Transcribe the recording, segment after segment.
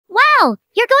Wow,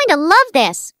 you're going to love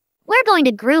this. We're going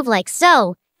to groove like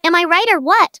so. Am I right or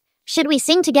what? Should we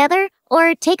sing together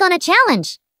or take on a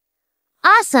challenge?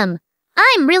 Awesome.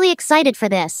 I'm really excited for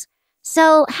this.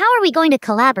 So, how are we going to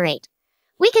collaborate?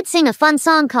 We could sing a fun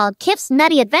song called Kiff's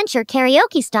Nutty Adventure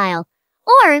karaoke style.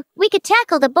 Or, we could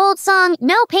tackle the bold song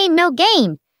No Pain, No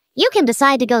Gain. You can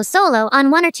decide to go solo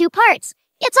on one or two parts.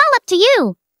 It's all up to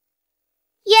you.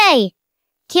 Yay!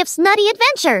 Kiff's Nutty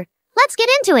Adventure. Let's get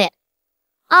into it.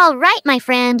 All right, my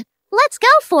friend. Let's go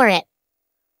for it.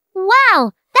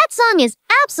 Wow, that song is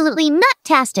absolutely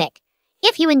nut-tastic.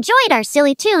 If you enjoyed our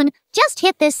silly tune, just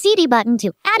hit this CD button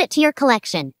to add it to your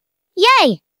collection.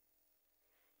 Yay!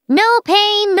 No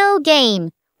pain, no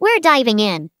gain. We're diving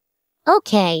in.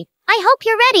 Okay, I hope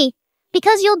you're ready,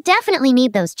 because you'll definitely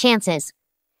need those chances.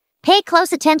 Pay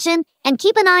close attention and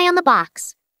keep an eye on the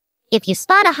box. If you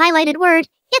spot a highlighted word,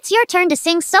 it's your turn to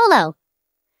sing solo.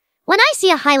 When I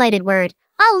see a highlighted word,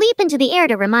 I'll leap into the air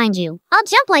to remind you. I'll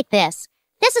jump like this.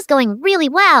 This is going really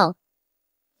well.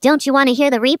 Don't you want to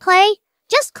hear the replay?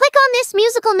 Just click on this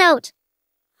musical note.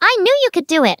 I knew you could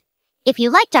do it. If you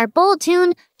liked our bold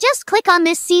tune, just click on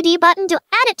this CD button to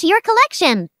add it to your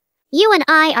collection. You and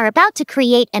I are about to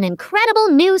create an incredible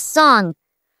new song.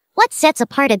 What sets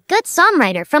apart a good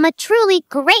songwriter from a truly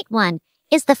great one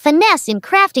is the finesse in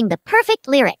crafting the perfect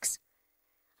lyrics.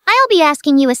 I'll be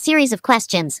asking you a series of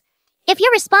questions. If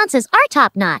your responses are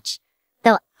top-notch,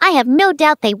 though I have no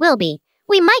doubt they will be,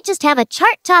 we might just have a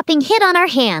chart-topping hit on our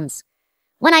hands.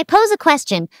 When I pose a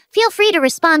question, feel free to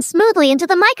respond smoothly into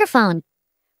the microphone.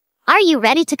 Are you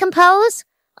ready to compose?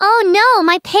 Oh no,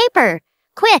 my paper!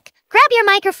 Quick, grab your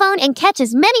microphone and catch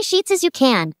as many sheets as you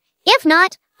can. If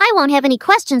not, I won't have any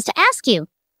questions to ask you.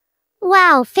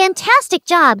 Wow, fantastic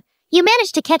job! You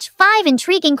managed to catch 5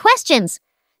 intriguing questions.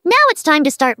 Now it's time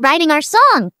to start writing our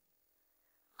song.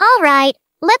 All right,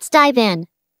 let's dive in.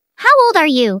 How old are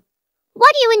you?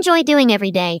 What do you enjoy doing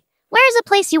every day? Where is a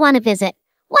place you want to visit?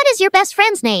 What is your best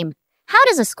friend's name? How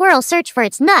does a squirrel search for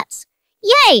its nuts?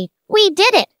 Yay, we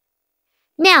did it!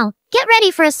 Now, get ready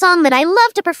for a song that I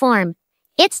love to perform.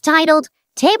 It's titled,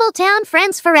 Tabletown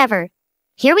Friends Forever.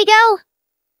 Here we go.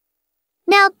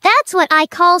 Now that's what I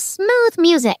call smooth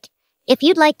music. If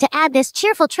you'd like to add this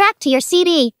cheerful track to your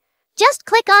CD, just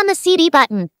click on the CD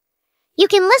button. You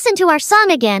can listen to our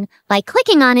song again by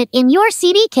clicking on it in your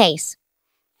CD case.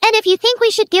 And if you think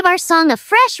we should give our song a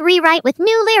fresh rewrite with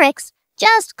new lyrics,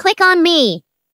 just click on me.